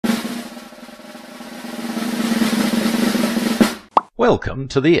Welcome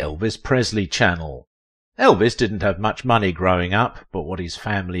to the Elvis Presley channel. Elvis didn't have much money growing up, but what his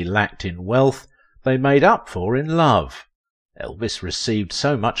family lacked in wealth, they made up for in love. Elvis received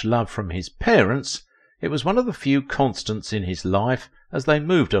so much love from his parents, it was one of the few constants in his life as they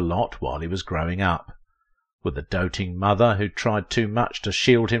moved a lot while he was growing up. With a doting mother who tried too much to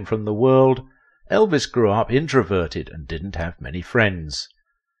shield him from the world, Elvis grew up introverted and didn't have many friends.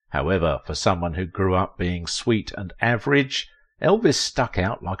 However, for someone who grew up being sweet and average, Elvis stuck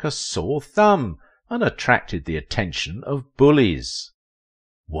out like a sore thumb and attracted the attention of bullies.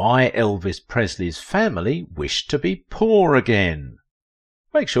 Why Elvis Presley's family wished to be poor again.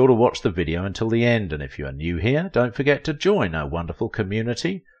 Make sure to watch the video until the end, and if you are new here, don't forget to join our wonderful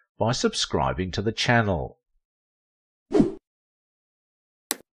community by subscribing to the channel.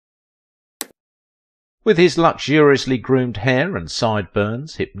 With his luxuriously groomed hair and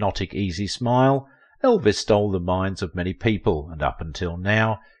sideburns, hypnotic easy smile, Elvis stole the minds of many people, and up until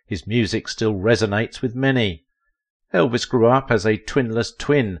now, his music still resonates with many. Elvis grew up as a twinless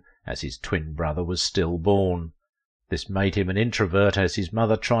twin, as his twin brother was stillborn. This made him an introvert as his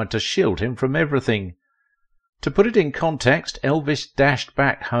mother tried to shield him from everything. To put it in context, Elvis dashed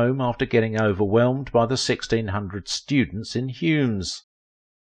back home after getting overwhelmed by the 1,600 students in Humes.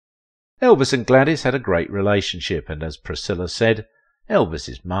 Elvis and Gladys had a great relationship, and as Priscilla said,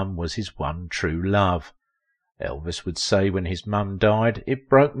 Elvis's mum was his one true love. Elvis would say when his mum died, "It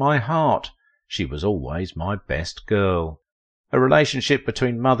broke my heart. She was always my best girl." A relationship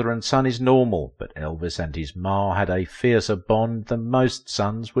between mother and son is normal, but Elvis and his ma had a fiercer bond than most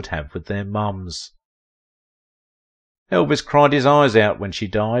sons would have with their mums. Elvis cried his eyes out when she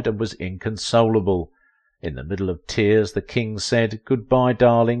died and was inconsolable. In the middle of tears, the king said, "Goodbye,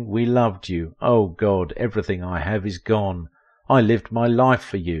 darling, we loved you. Oh God, everything I have is gone. I lived my life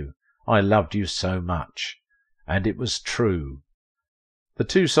for you. I loved you so much." And it was true. The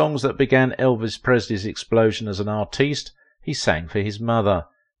two songs that began Elvis Presley's explosion as an artiste, he sang for his mother.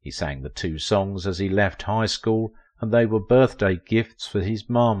 He sang the two songs as he left high school, and they were birthday gifts for his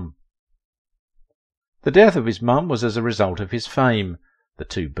mum. The death of his mum was as a result of his fame. The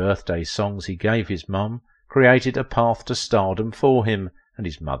two birthday songs he gave his mum created a path to stardom for him, and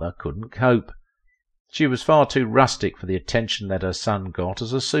his mother couldn't cope. She was far too rustic for the attention that her son got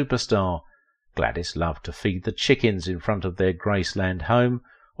as a superstar. Gladys loved to feed the chickens in front of their Graceland home,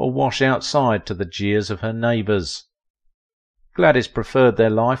 or wash outside to the jeers of her neighbours. Gladys preferred their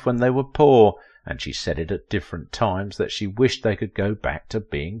life when they were poor, and she said it at different times that she wished they could go back to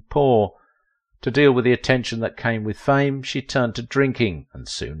being poor. To deal with the attention that came with fame, she turned to drinking, and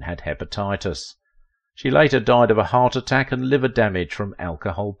soon had hepatitis. She later died of a heart attack and liver damage from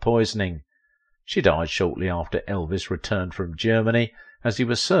alcohol poisoning. She died shortly after Elvis returned from Germany, as he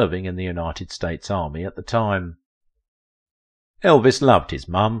was serving in the United States Army at the time. Elvis loved his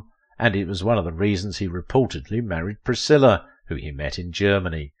mum, and it was one of the reasons he reportedly married Priscilla, who he met in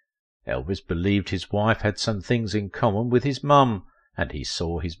Germany. Elvis believed his wife had some things in common with his mum, and he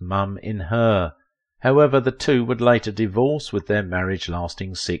saw his mum in her. However, the two would later divorce, with their marriage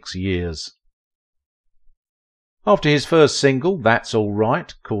lasting 6 years. After his first single, That's All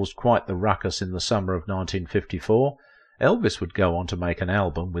Right, caused quite the ruckus in the summer of 1954, Elvis would go on to make an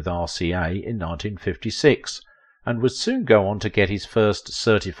album with RCA in 1956, and would soon go on to get his first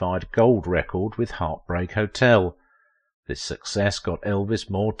certified gold record with Heartbreak Hotel. This success got Elvis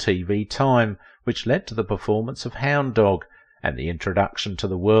more TV time, which led to the performance of Hound Dog, and the introduction to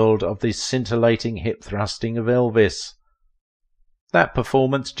the world of the scintillating hip-thrusting of Elvis. That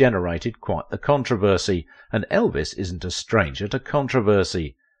performance generated quite the controversy, and Elvis isn't a stranger to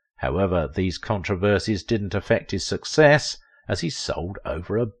controversy. However, these controversies didn't affect his success, as he sold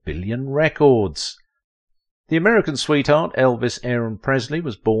over 1 billion records. The American sweetheart Elvis Aaron Presley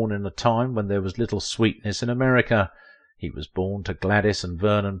was born in a time when there was little sweetness in America. He was born to Gladys and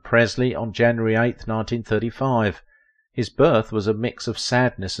Vernon Presley on January 8, 1935. His birth was a mix of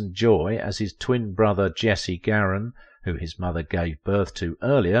sadness and joy, as his twin brother Jesse Garon, who his mother gave birth to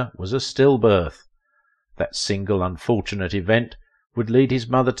earlier, was a stillbirth. That single unfortunate event would lead his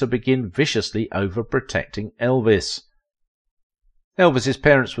mother to begin viciously overprotecting Elvis. Elvis's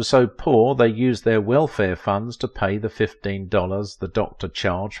parents were so poor they used their welfare funds to pay the $15 the doctor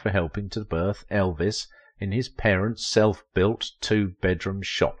charged for helping to birth Elvis in his parents' self-built 2-bedroom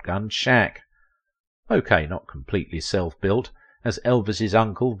shotgun shack. Okay, not completely self-built, as Elvis's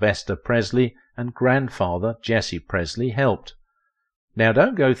uncle Vester Presley and grandfather Jesse Presley helped. Now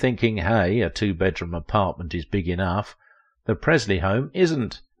don't go thinking, hey, a 2-bedroom apartment is big enough. The Presley home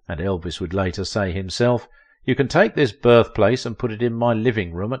isn't, and Elvis would later say himself, "You can take this birthplace and put it in my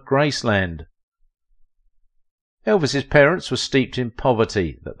living room at Graceland." Elvis's parents were steeped in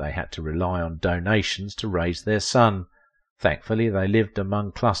poverty, that they had to rely on donations to raise their son. Thankfully, they lived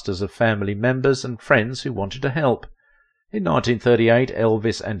among clusters of family members and friends who wanted to help. In 1938,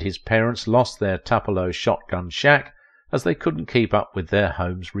 Elvis and his parents lost their Tupelo shotgun shack as they couldn't keep up with their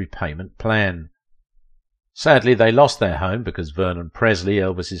home's repayment plan. Sadly, they lost their home because Vernon Presley,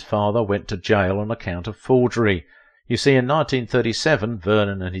 Elvis's father, went to jail on account of forgery. You see, in 1937,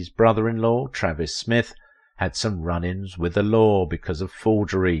 Vernon and his brother-in-law, Travis Smith, had some run-ins with the law because of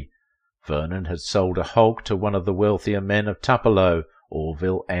forgery. Vernon had sold a hog to one of the wealthier men of Tupelo,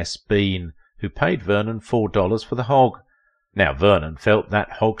 Orville S. Bean, who paid Vernon $4 for the hog. Now Vernon felt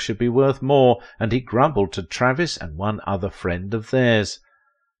that hog should be worth more, and he grumbled to Travis and one other friend of theirs.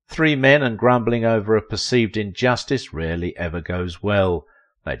 Three men and grumbling over a perceived injustice rarely ever goes well.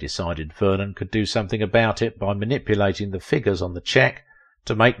 They decided Vernon could do something about it by manipulating the figures on the cheque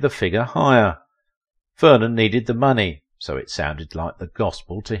to make the figure higher. Vernon needed the money, so it sounded like the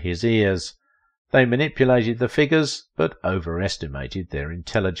gospel to his ears. They manipulated the figures, but overestimated their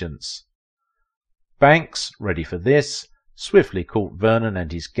intelligence. Banks, ready for this, swiftly caught Vernon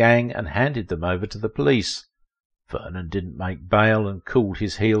and his gang and handed them over to the police. Vernon didn't make bail and cooled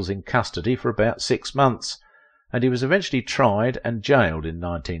his heels in custody for about 6 months, and he was eventually tried and jailed in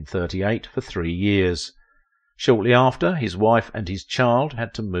 1938 for 3 years. Shortly after, his wife and his child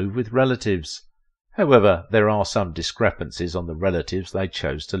had to move with relatives. However, there are some discrepancies on the relatives they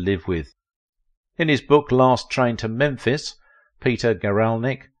chose to live with. In his book Last Train to Memphis, Peter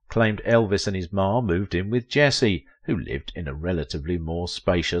Garalnik claimed Elvis and his ma moved in with Jessie, who lived in a relatively more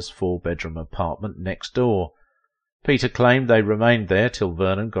spacious 4-bedroom apartment next door. Peter claimed they remained there till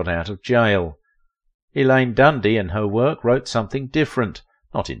Vernon got out of jail. Elaine Dundee in her work wrote something different,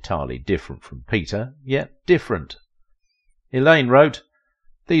 not entirely different from Peter, yet different. Elaine wrote,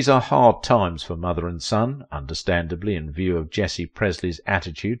 "These are hard times for mother and son." Understandably, in view of Jesse Presley's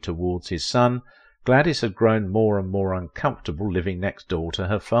attitude towards his son, Gladys had grown more and more uncomfortable living next door to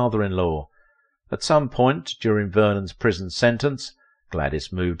her father-in-law. At some point during Vernon's prison sentence,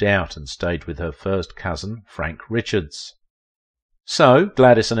 Gladys moved out and stayed with her first cousin, Frank Richards. So,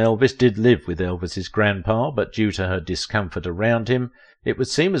 Gladys and Elvis did live with Elvis's grandpa, but due to her discomfort around him, it would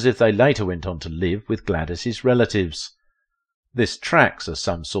seem as if they later went on to live with Gladys's relatives. This tracks, as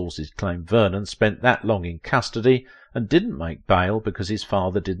some sources claim Vernon spent that long in custody and didn't make bail because his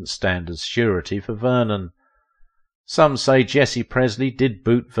father didn't stand as surety for Vernon. Some say Jesse Presley did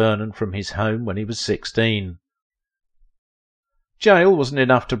boot Vernon from his home when he was 16. Jail wasn't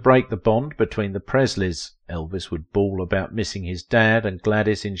enough to break the bond between the Presleys. Elvis would bawl about missing his dad, and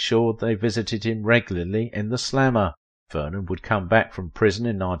Gladys ensured they visited him regularly in the slammer. Vernon would come back from prison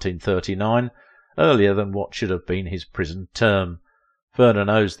in 1939, earlier than what should have been his prison term. Vernon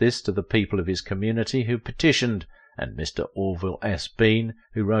owes this to the people of his community who petitioned, and Mr. Orville S. Bean,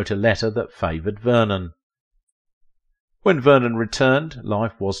 who wrote a letter that favoured Vernon. When Vernon returned,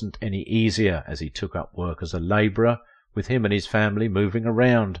 life wasn't any easier, as he took up work as a labourer, with him and his family moving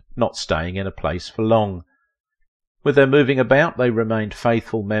around, not staying in a place for long. With their moving about, they remained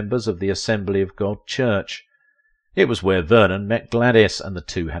faithful members of the Assembly of God Church. It was where Vernon met Gladys, and the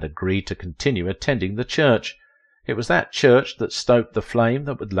two had agreed to continue attending the church. It was that church that stoked the flame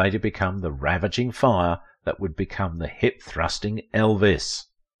that would later become the ravaging fire that would become the hip-thrusting Elvis.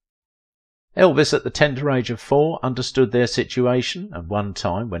 Elvis, at the tender age of 4, understood their situation, and one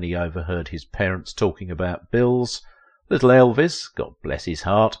time when he overheard his parents talking about bills, little Elvis, God bless his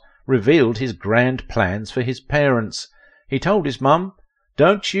heart, revealed his grand plans for his parents. He told his mum,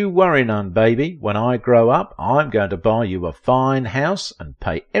 "Don't you worry none, baby. When I grow up, I'm going to buy you a fine house and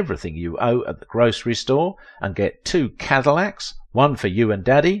pay everything you owe at the grocery store and get 2 Cadillacs, one for you and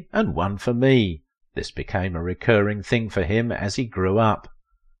Daddy and one for me." This became a recurring thing for him as he grew up.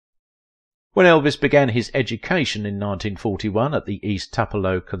 When Elvis began his education in 1941 at the East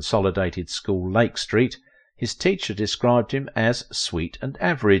Tupelo Consolidated School, Lake Street, his teacher described him as sweet and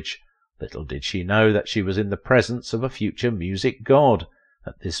average. Little did she know that she was in the presence of a future music god.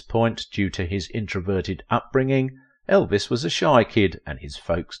 At this point, due to his introverted upbringing, Elvis was a shy kid, and his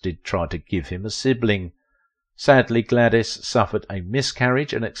folks did try to give him a sibling. Sadly, Gladys suffered a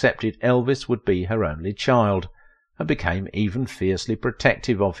miscarriage and accepted Elvis would be her only child, and became even fiercely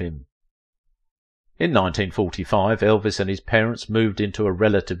protective of him. In 1945, Elvis and his parents moved into a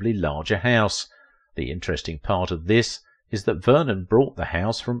relatively larger house. The interesting part of this is that Vernon brought the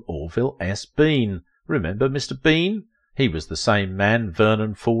house from Orville S. Bean. Remember Mr. Bean? He was the same man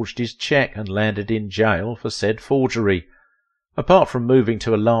Vernon forged his cheque and landed in jail for said forgery. Apart from moving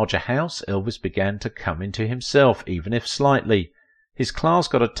to a larger house, Elvis began to come into himself, even if slightly. his class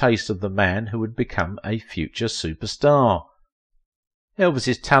got a taste of the man who would become a future superstar.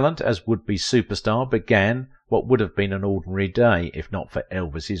 Elvis's talent as would-be superstar began what would have been an ordinary day if not for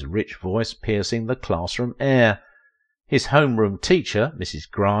Elvis's rich voice piercing the classroom air. His homeroom teacher, Mrs.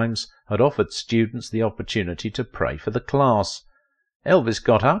 Grimes, had offered students the opportunity to pray for the class. Elvis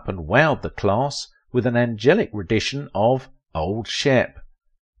got up and wowed the class with an angelic rendition of Old Shep.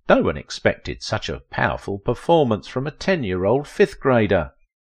 No one expected such a powerful performance from a 10-year-old fifth-grader.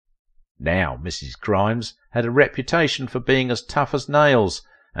 Now Mrs. Grimes had a reputation for being as tough as nails,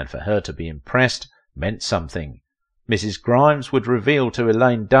 and for her to be impressed meant something. Mrs. Grimes would reveal to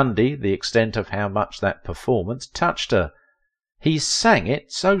Elaine Dundee the extent of how much that performance touched her. "He sang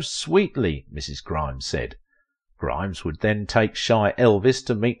it so sweetly," Mrs. Grimes said. Grimes would then take shy Elvis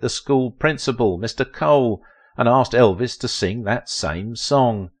to meet the school principal, Mr. Cole, and asked Elvis to sing that same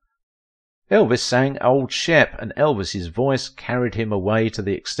song. Elvis sang Old Shep, and Elvis's voice carried him away to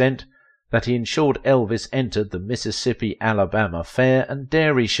the extent that he ensured Elvis entered the Mississippi-Alabama Fair and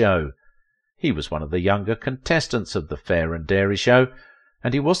Dairy Show. He was one of the younger contestants of the Fair and Dairy Show,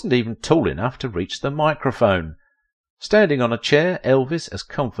 and he wasn't even tall enough to reach the microphone. Standing on a chair, Elvis, as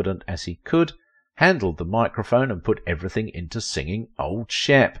confident as he could, handled the microphone and put everything into singing Old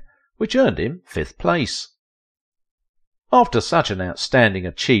Shep, which earned him 5th place. After such an outstanding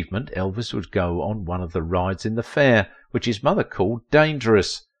achievement, Elvis would go on one of the rides in the fair, which his mother called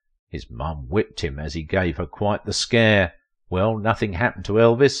dangerous. His mum whipped him as he gave her quite the scare. Well, nothing happened to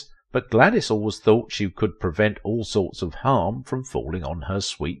Elvis, but Gladys always thought she could prevent all sorts of harm from falling on her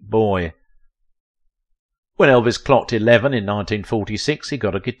sweet boy. When Elvis clocked 11 in 1946, he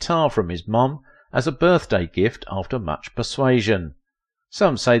got a guitar from his mum as a birthday gift after much persuasion.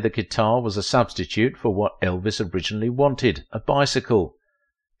 Some say the guitar was a substitute for what Elvis originally wanted, a bicycle.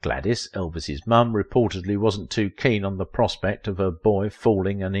 Gladys, Elvis's mum, reportedly wasn't too keen on the prospect of her boy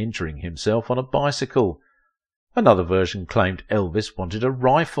falling and injuring himself on a bicycle. Another version claimed Elvis wanted a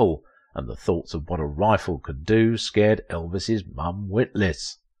rifle, and the thoughts of what a rifle could do scared Elvis's mum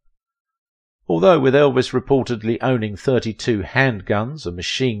witless. Although with Elvis reportedly owning 32 handguns, a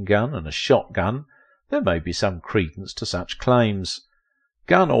machine gun and a shotgun, there may be some credence to such claims.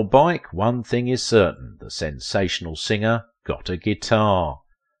 Gun or bike, one thing is certain, the sensational singer got a guitar.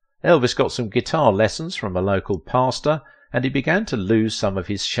 Elvis got some guitar lessons from a local pastor, and he began to lose some of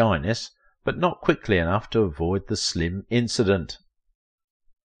his shyness, but not quickly enough to avoid the Slim incident.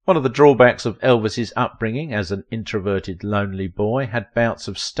 One of the drawbacks of Elvis's upbringing as an introverted, lonely boy had bouts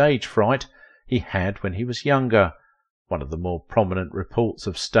of stage fright he had when he was younger. One of the more prominent reports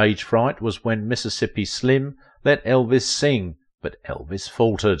of stage fright was when Mississippi Slim let Elvis sing, but Elvis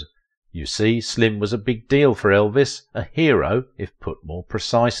faltered. You see, Slim was a big deal for Elvis, a hero, if put more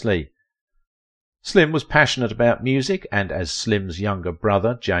precisely. Slim was passionate about music, and as Slim's younger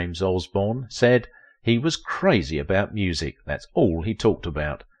brother, James Osborne, said, he was crazy about music. That's all he talked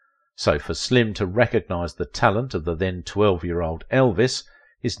about. So for Slim to recognise the talent of the then 12-year-old Elvis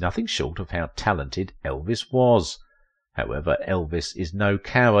is nothing short of how talented Elvis was. However, Elvis is no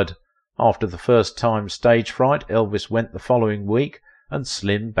coward. After the first time stage fright, Elvis went the following week, and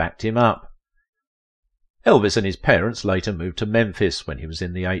Slim backed him up. Elvis and his parents later moved to Memphis when he was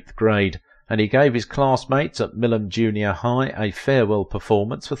in the 8th grade, and he gave his classmates at Milham Junior High a farewell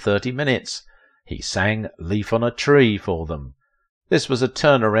performance for 30 minutes. He sang Leaf on a Tree for them. This was a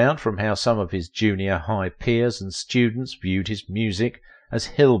turnaround from how some of his junior high peers and students viewed his music as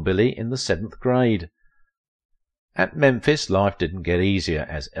hillbilly in the 7th grade. At Memphis, life didn't get easier,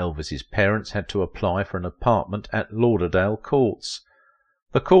 as Elvis's parents had to apply for an apartment at Lauderdale Courts.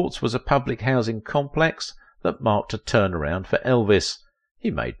 The Courts was a public housing complex that marked a turnaround for Elvis.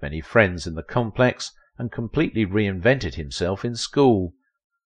 He made many friends in the complex and completely reinvented himself in school.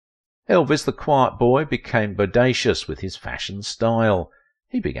 Elvis, the quiet boy, became bodacious with his fashion style.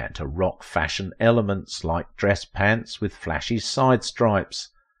 He began to rock fashion elements like dress pants with flashy side stripes.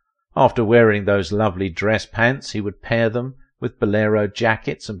 After wearing those lovely dress pants, he would pair them with bolero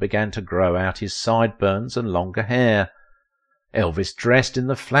jackets and began to grow out his sideburns and longer hair. Elvis dressed in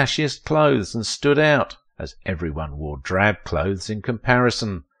the flashiest clothes and stood out, as everyone wore drab clothes in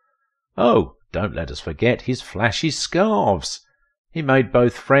comparison. Oh, don't let us forget his flashy scarves. He made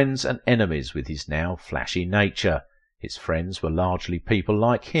both friends and enemies with his now flashy nature. His friends were largely people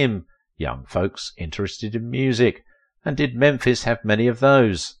like him, young folks interested in music, and did Memphis have many of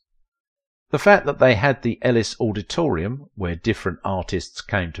those? The fact that they had the Ellis Auditorium, where different artists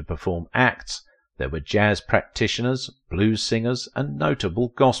came to perform acts, there were jazz practitioners, blues singers, and notable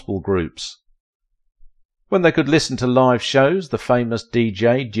gospel groups. When they could listen to live shows, the famous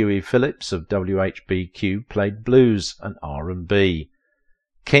DJ Dewey Phillips of WHBQ played blues and R&B.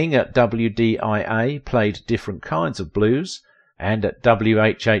 King at WDIA played different kinds of blues, and at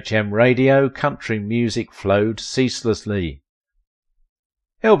WHHM radio, country music flowed ceaselessly.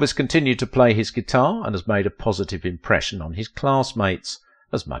 Elvis continued to play his guitar and has made a positive impression on his classmates.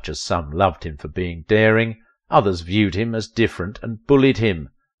 As much as some loved him for being daring, others viewed him as different and bullied him.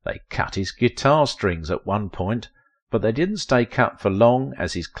 They cut his guitar strings at one point, but they didn't stay cut for long,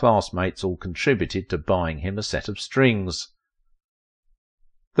 as his classmates all contributed to buying him a set of strings.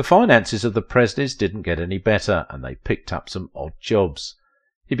 The finances of the Presleys didn't get any better, and they picked up some odd jobs.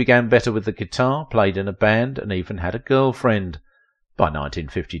 He began better with the guitar, played in a band, and even had a girlfriend. By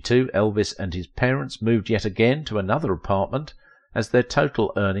 1952, Elvis and his parents moved yet again to another apartment, as their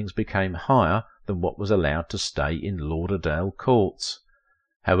total earnings became higher than what was allowed to stay in Lauderdale courts.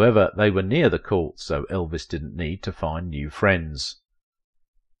 However, they were near the courts, so Elvis didn't need to find new friends.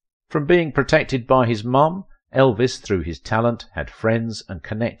 From being protected by his mum, Elvis, through his talent, had friends and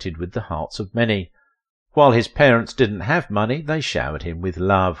connected with the hearts of many. While his parents didn't have money, they showered him with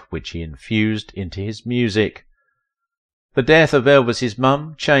love, which he infused into his music. The death of Elvis's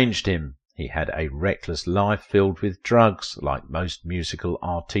mum changed him. He had a reckless life filled with drugs, like most musical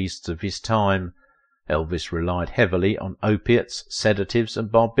artistes of his time. Elvis relied heavily on opiates, sedatives and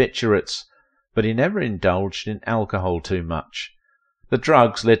barbiturates, but he never indulged in alcohol too much. The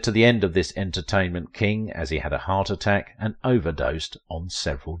drugs led to the end of this entertainment king, as he had a heart attack and overdosed on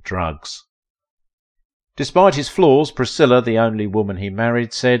several drugs. Despite his flaws, Priscilla, the only woman he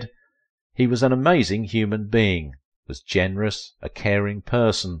married, said, "He was an amazing human being, was generous, a caring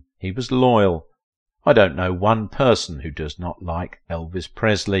person. He was loyal. I don't know one person who does not like Elvis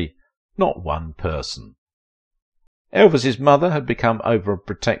Presley. Not one person." Elvis's mother had become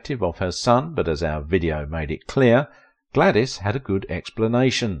overprotective of her son, but as our video made it clear, Gladys had a good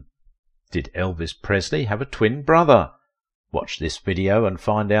explanation. Did Elvis Presley have a twin brother? Watch this video and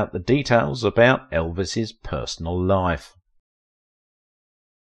find out the details about Elvis's personal life.